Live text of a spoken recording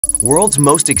World's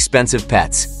most expensive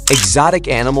pets, exotic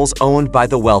animals owned by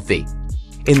the wealthy.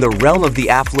 In the realm of the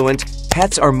affluent,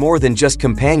 pets are more than just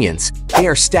companions. They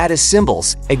are status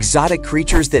symbols, exotic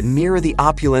creatures that mirror the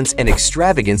opulence and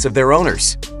extravagance of their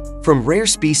owners. From rare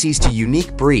species to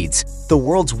unique breeds, the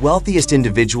world's wealthiest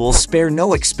individuals spare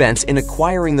no expense in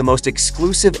acquiring the most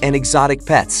exclusive and exotic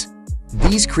pets.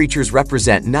 These creatures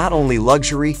represent not only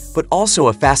luxury, but also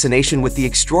a fascination with the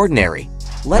extraordinary.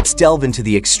 Let's delve into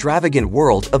the extravagant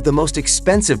world of the most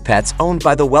expensive pets owned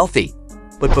by the wealthy.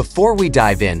 But before we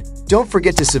dive in, don't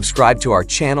forget to subscribe to our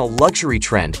channel Luxury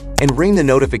Trend and ring the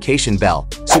notification bell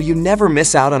so you never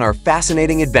miss out on our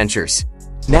fascinating adventures.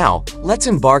 Now, let's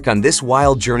embark on this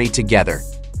wild journey together.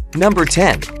 Number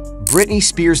 10. Britney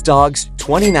Spears dogs,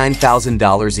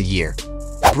 $29,000 a year.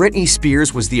 Britney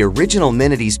Spears was the original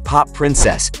 '90s pop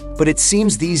princess, but it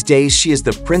seems these days she is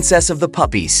the princess of the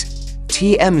puppies.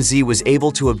 TMZ was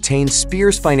able to obtain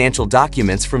Spears' financial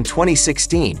documents from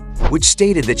 2016, which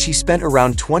stated that she spent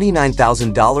around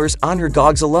 $29,000 on her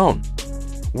dogs alone.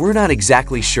 We're not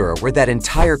exactly sure where that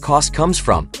entire cost comes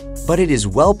from, but it is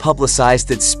well publicized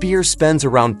that Spears spends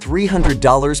around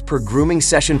 $300 per grooming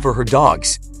session for her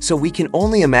dogs, so we can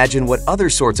only imagine what other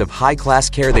sorts of high-class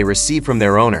care they receive from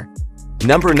their owner.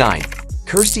 Number 9.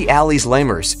 Kirstie Alley's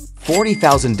lemurs,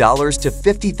 $40,000 to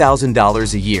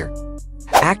 $50,000 a year.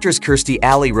 Actress Kirstie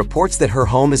Alley reports that her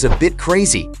home is a bit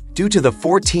crazy due to the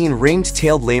 14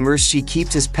 ringed-tailed lemurs she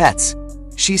keeps as pets.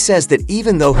 She says that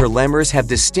even though her lemurs have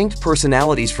distinct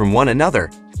personalities from one another,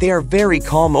 they are very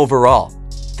calm overall.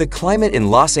 The climate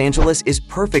in Los Angeles is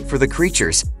perfect for the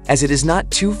creatures, as it is not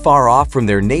too far off from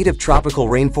their native tropical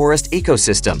rainforest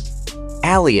ecosystem.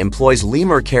 Alley employs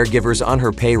lemur caregivers on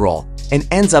her payroll and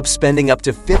ends up spending up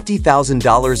to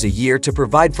 $50,000 a year to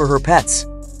provide for her pets.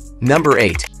 Number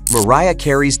 8. Mariah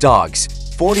Carey's dogs,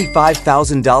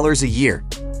 $45,000 a year.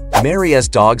 Mariah's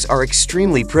dogs are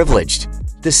extremely privileged.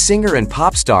 The singer and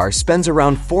pop star spends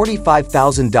around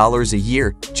 $45,000 a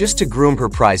year just to groom her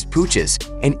prized pooches,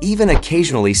 and even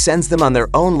occasionally sends them on their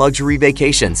own luxury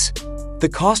vacations. The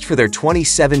cost for their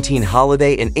 2017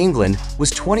 holiday in England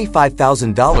was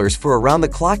 $25,000 for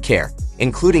around-the-clock care,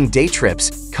 including day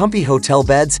trips, comfy hotel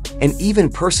beds, and even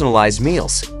personalized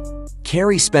meals.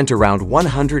 Carey spent around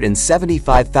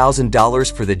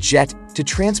 $175,000 for the jet to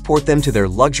transport them to their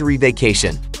luxury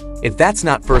vacation. If that's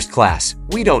not first class,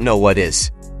 we don't know what is.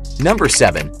 Number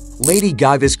 7. Lady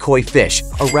Gaga's koi fish,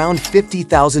 around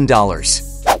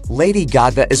 $50,000. Lady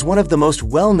Gaga is one of the most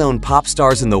well-known pop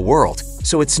stars in the world,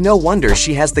 so it's no wonder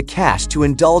she has the cash to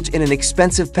indulge in an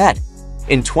expensive pet.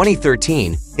 In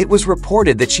 2013, it was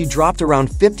reported that she dropped around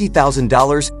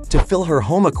 $50,000 to fill her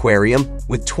home aquarium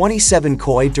with 27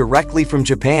 koi directly from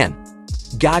Japan.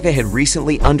 Gaga had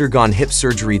recently undergone hip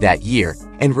surgery that year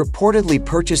and reportedly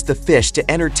purchased the fish to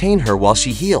entertain her while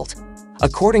she healed.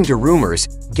 According to rumors,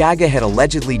 Gaga had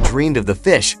allegedly dreamed of the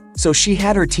fish, so she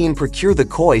had her team procure the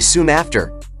koi soon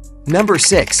after. Number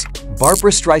 6.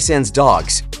 Barbra Streisand's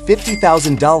dogs,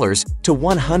 $50,000 to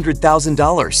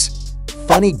 $100,000.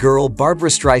 Funny girl Barbra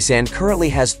Streisand currently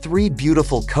has 3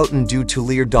 beautiful Coton du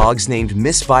Tuileries dogs named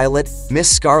Miss Violet, Miss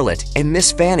Scarlet, and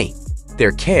Miss Fanny.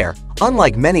 Their care,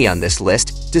 unlike many on this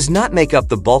list, does not make up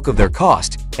the bulk of their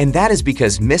cost, and that is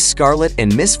because Miss Scarlet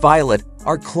and Miss Violet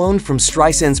are cloned from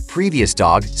Streisand's previous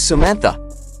dog, Samantha.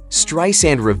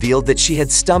 Streisand revealed that she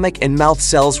had stomach and mouth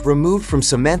cells removed from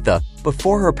Samantha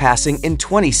before her passing in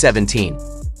 2017.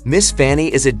 Miss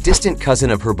Fanny is a distant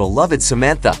cousin of her beloved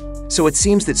Samantha, so it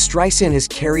seems that Streisand has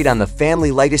carried on the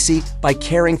family legacy by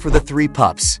caring for the 3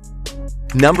 pups.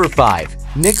 Number 5.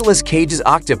 Nicolas Cage's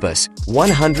octopus,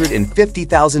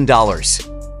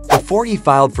 $150,000. Before he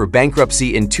filed for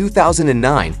bankruptcy in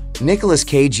 2009, Nicolas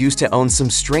Cage used to own some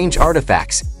strange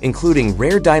artifacts, including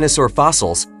rare dinosaur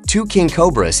fossils, 2 king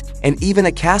cobras, and even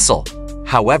a castle.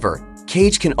 However,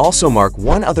 Cage can also mark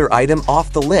one other item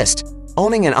off the list,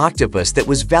 owning an octopus that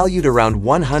was valued around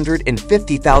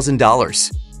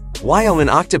 $150,000. Why own an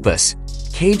octopus?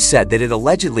 Cage said that it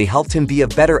allegedly helped him be a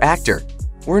better actor.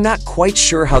 We're not quite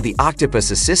sure how the octopus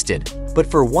assisted, but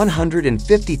for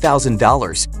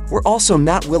 $150,000, we're also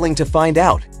not willing to find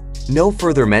out. No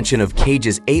further mention of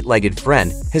Cage's 8-legged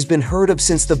friend has been heard of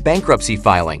since the bankruptcy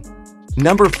filing.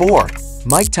 Number 4.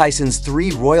 Mike Tyson's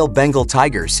 3 Royal Bengal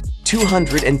tigers,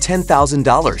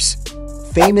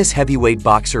 $210,000. Famous heavyweight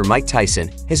boxer Mike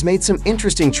Tyson has made some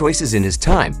interesting choices in his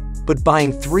time, but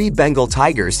buying 3 Bengal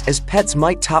tigers as pets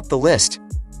might top the list.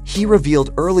 He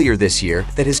revealed earlier this year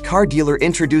that his car dealer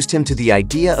introduced him to the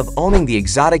idea of owning the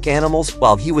exotic animals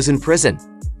while he was in prison.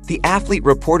 The athlete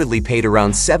reportedly paid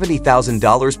around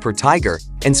 $70,000 per tiger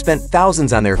and spent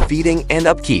thousands on their feeding and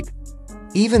upkeep.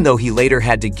 Even though he later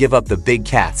had to give up the big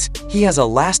cats, he has a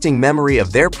lasting memory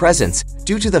of their presence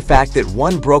due to the fact that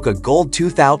one broke a gold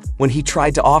tooth out when he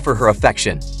tried to offer her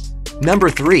affection. Number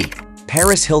 3.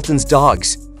 Paris Hilton's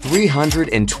dogs,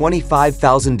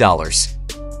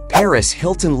 $325,000. Paris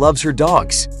Hilton loves her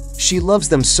dogs. She loves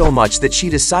them so much that she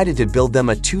decided to build them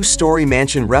a 2-story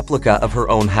mansion replica of her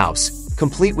own house,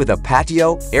 complete with a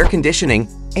patio, air conditioning,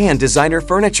 and designer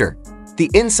furniture. The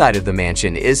inside of the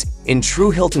mansion is, in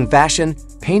true Hilton fashion,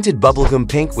 painted bubblegum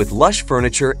pink with lush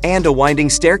furniture and a winding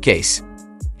staircase.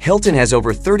 Hilton has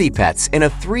over 30 pets and a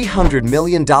 $300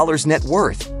 million net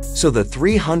worth, so the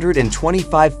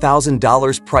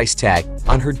 $325,000 price tag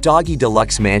on her doggy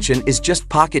deluxe mansion is just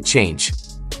pocket change.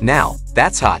 Now,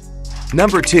 that's hot.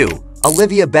 Number 2.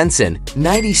 Olivia Benson,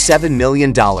 $97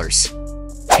 million.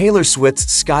 Taylor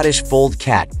Swift's Scottish fold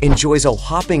cat enjoys a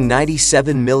whopping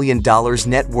 $97 million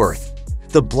net worth.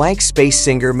 The blank space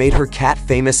singer made her cat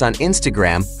famous on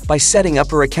Instagram by setting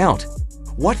up her account.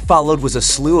 What followed was a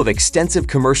slew of extensive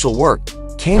commercial work,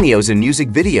 cameos in music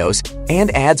videos,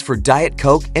 and ads for Diet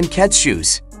Coke and Keds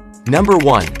shoes. Number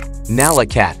 1. Nala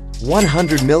Cat,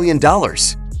 $100 million.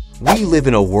 We live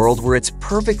in a world where it's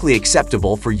perfectly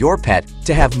acceptable for your pet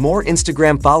to have more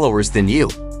Instagram followers than you.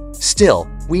 Still,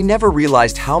 we never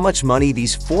realized how much money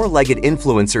these 4-legged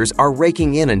influencers are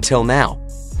raking in until now.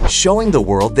 Showing the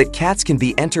world that cats can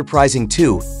be enterprising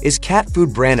too is cat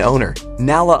food brand owner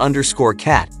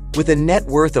Nala_cat with a net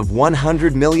worth of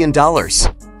 $100 million.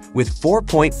 With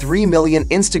 4.3 million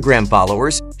Instagram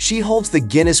followers, she holds the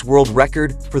Guinness World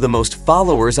Record for the most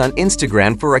followers on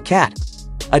Instagram for a cat.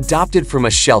 Adopted from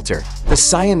a shelter, the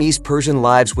Siamese Persian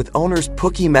lives with owners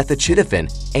Pookie Methachitifin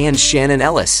and Shannon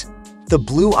Ellis. The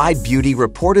blue-eyed beauty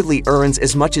reportedly earns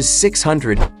as much as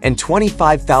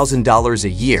 $625,000 a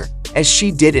year, as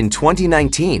she did in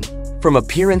 2019, from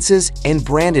appearances and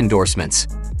brand endorsements.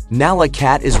 Nala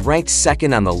Cat is ranked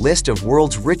second on the list of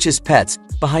world's richest pets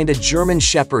behind a German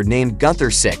shepherd named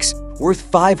Gunther 6, worth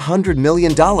 $500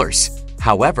 million.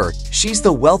 However, she's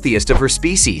the wealthiest of her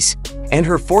species, and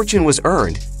her fortune was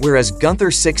earned, whereas Gunther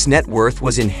 6's net worth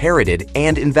was inherited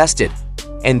and invested.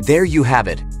 And there you have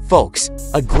it, folks,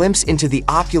 a glimpse into the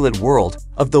opulent world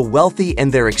of the wealthy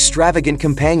and their extravagant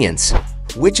companions.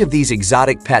 Which of these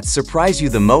exotic pets surprise you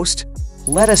the most?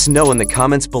 Let us know in the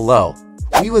comments below.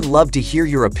 We would love to hear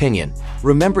your opinion.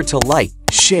 Remember to like,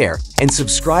 share, and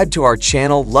subscribe to our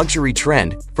channel Luxury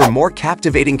Trend for more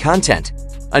captivating content.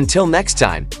 Until next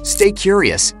time, stay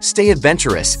curious, stay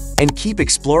adventurous, and keep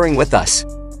exploring with us.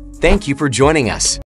 Thank you for joining us.